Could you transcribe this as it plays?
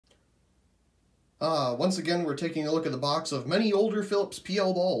Once again, we're taking a look at the box of many older Philips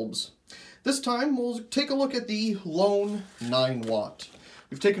PL bulbs. This time, we'll take a look at the lone 9 watt.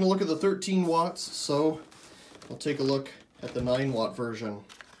 We've taken a look at the 13 watts, so we'll take a look at the 9 watt version.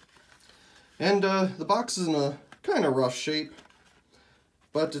 And the box is in a kind of rough shape,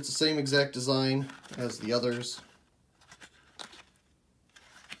 but it's the same exact design as the others.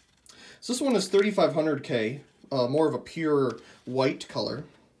 So this one is 3500K, more of a pure white color.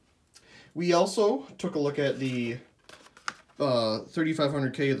 We also took a look at the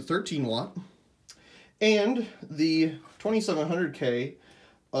 3500K of the 13 watt and the 2700K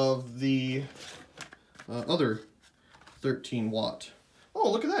of the other 13 watt.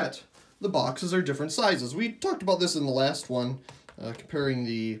 Oh, look at that. The boxes are different sizes. We talked about this in the last one, comparing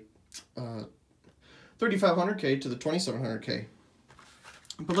the 3500K to the 2700K.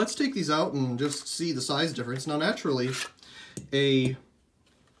 But let's take these out and just see the size difference. Now naturally, a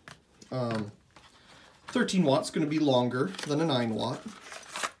 13 watt is going to be longer than a 9 watt.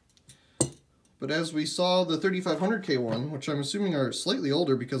 But as we saw the 3500K one, which I'm assuming are slightly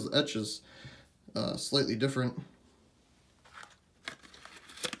older because the etch is slightly different,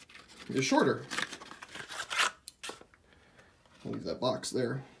 is shorter. I'll leave that box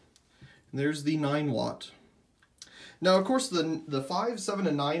there. And there's the 9 watt. Now, of course, the 5, 7,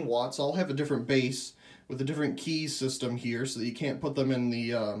 and 9 watts all have a different base with a different key system here, so that you can't put them in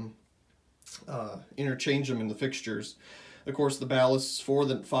the interchange them in the fixtures. Of course, the ballasts for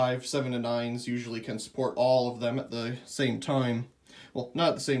the 5, 7, and 9s usually can support all of them at the same time. Well, not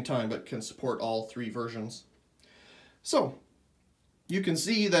at the same time, but can support all 3 versions. So, you can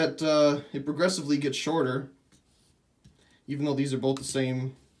see that it progressively gets shorter, even though these are both the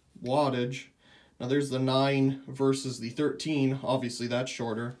same wattage. Now there's the 9 versus the 13, obviously that's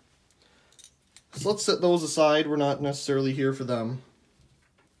shorter. So let's set those aside, we're not necessarily here for them.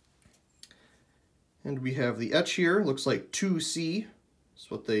 And we have the etch here, looks like 2C, that's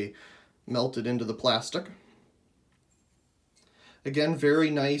what they melted into the plastic. Again,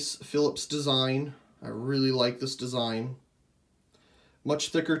 very nice Philips design, I really like this design. Much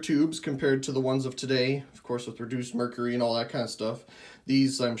thicker tubes compared to the ones of today, of course with reduced mercury and all that kind of stuff.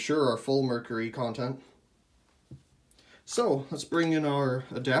 These, I'm sure, are full mercury content. So, let's bring in our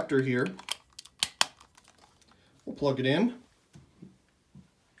adapter here. We'll plug it in.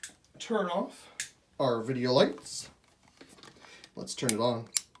 Turn off our video lights. Let's turn it on.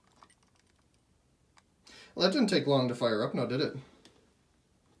 Well, that didn't take long to fire up, now did it?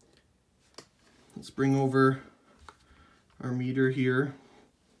 Let's bring over our meter here.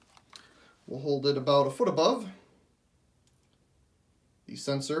 We'll hold it about a foot above the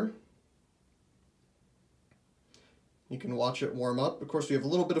sensor. You can watch it warm up. Of course, we have a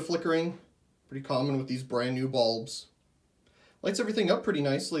little bit of flickering, pretty common with these brand new bulbs. Lights everything up pretty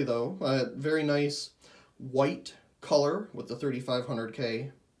nicely though. Very nice white color with the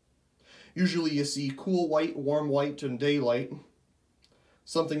 3500K. Usually you see cool white, warm white, and daylight.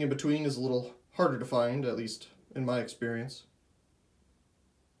 Something in between is a little harder to find, at least in my experience.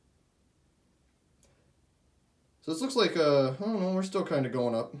 So this looks like, I don't know, we're still kind of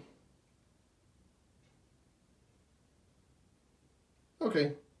going up.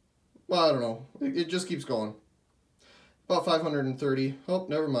 Okay, well, I don't know, it just keeps going. About 530, oh,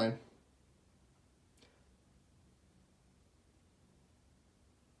 never mind.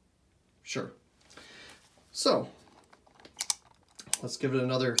 Sure. So, let's give it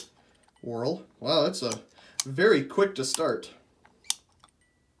another whirl. Wow, that's a very quick to start.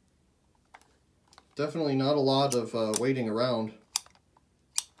 Definitely not a lot of waiting around.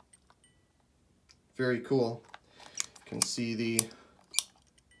 Very cool. You can see the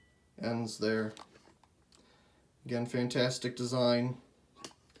ends there. Again, fantastic design.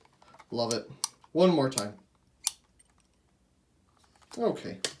 Love it. One more time.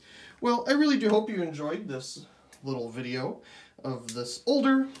 Okay. Well, I really do hope you enjoyed this little video of this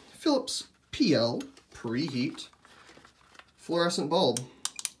older Philips PL preheat fluorescent bulb.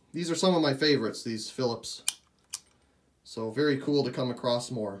 These are some of my favorites, these Philips. So very cool to come across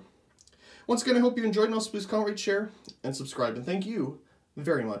more. Once again, I hope you enjoyed, and also please comment, rate, share, and subscribe. And thank you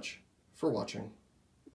very much for watching.